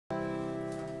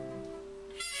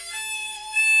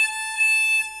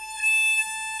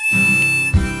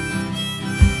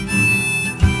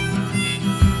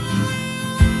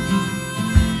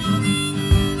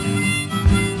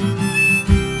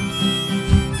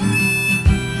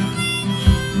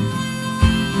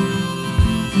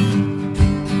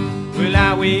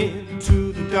went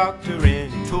to the doctor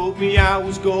and he told me I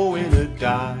was going to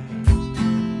die.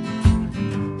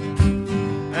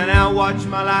 And I watched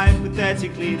my life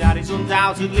pathetically, that is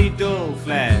undoubtedly dull,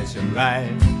 flashing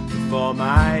right before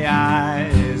my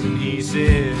eyes. And he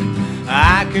said,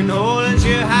 I can hold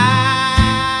your hand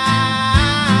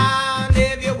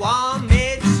if you want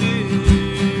me to.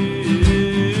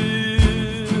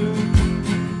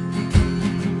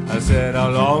 I said, how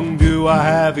long do I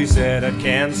have? He said, I'd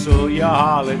cancel your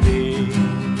holiday.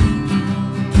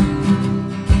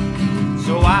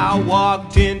 So I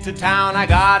walked into town, I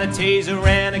got a taser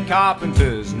and a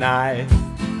carpenter's knife.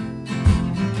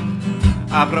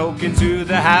 I broke into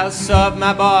the house of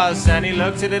my boss and he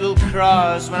looked a little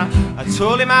cross when I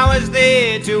told him I was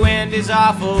there to end his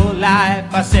awful life.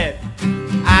 I said,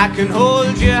 I can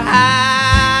hold your hand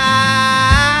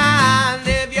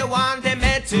if you want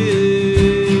me to.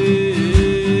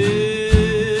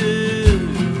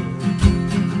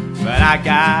 But I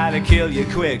gotta kill you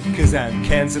quick, 'cause I'm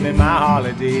canceling my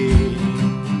holiday.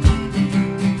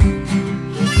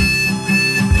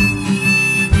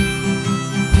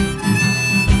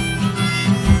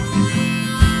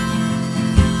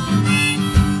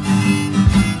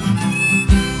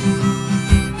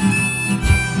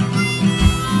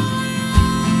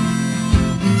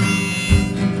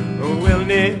 Well,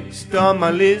 next on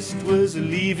my list was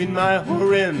leaving my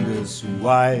horrendous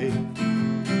wife.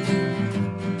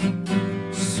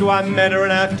 So I met her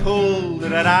and I told her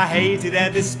that I hated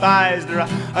and despised her.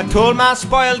 I told my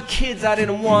spoiled kids I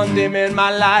didn't want them in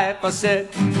my life. I said,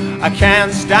 I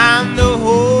can't stand the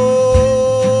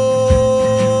whole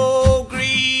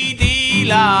greedy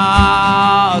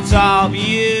lot of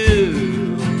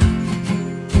you.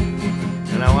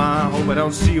 And now I hope I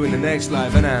don't see you in the next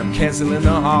life, and I'm canceling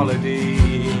the holiday.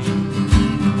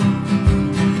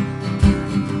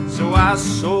 So I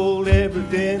sold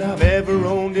everything I've ever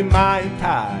owned in my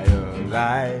entire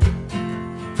life.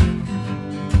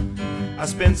 I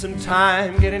spent some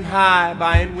time getting high,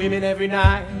 buying women every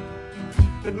night.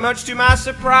 But much to my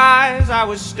surprise, I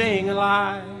was staying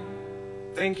alive,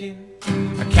 thinking,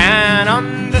 I can't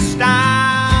understand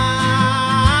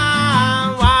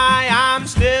why I'm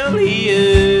still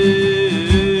here.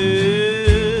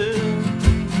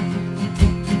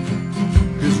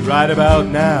 'Cause right about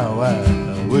now I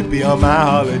would be on my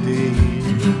holiday.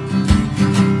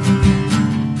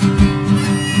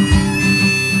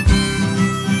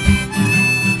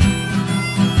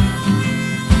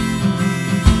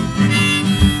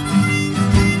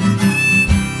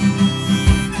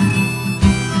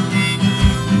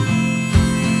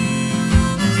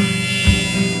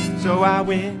 So I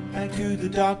went back to the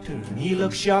doctor and he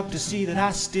looked shocked to see that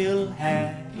I still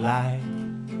had life.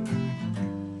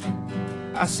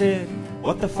 I said,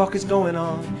 what the fuck is going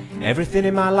on? Everything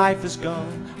in my life is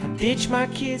gone. I ditched my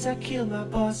kids, I killed my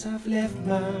boss, I've left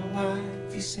my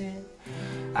wife. He said,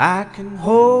 I can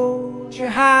hold your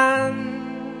hand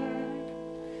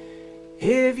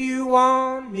if you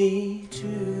want me to.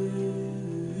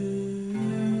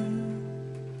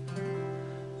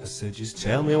 I said, just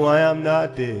tell me why I'm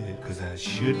not dead, 'cause I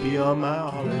should be on my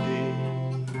holiday.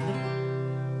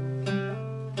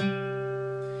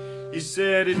 He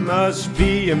said, it must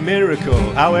be a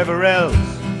miracle, however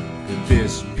else could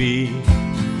this be?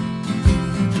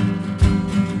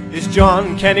 It's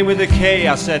John Kenny with a K.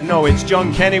 I said, no, it's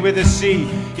John Kenny with a C.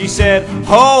 He said,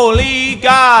 holy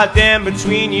goddamn,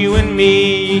 between you and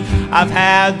me, I've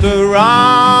had the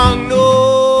wrong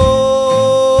notes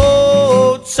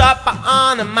up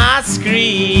on my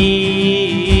screen.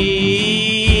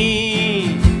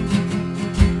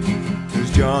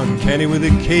 John Kenny with a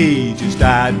K just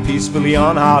died peacefully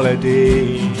on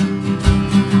holiday.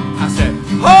 I said,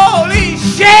 holy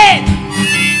shit!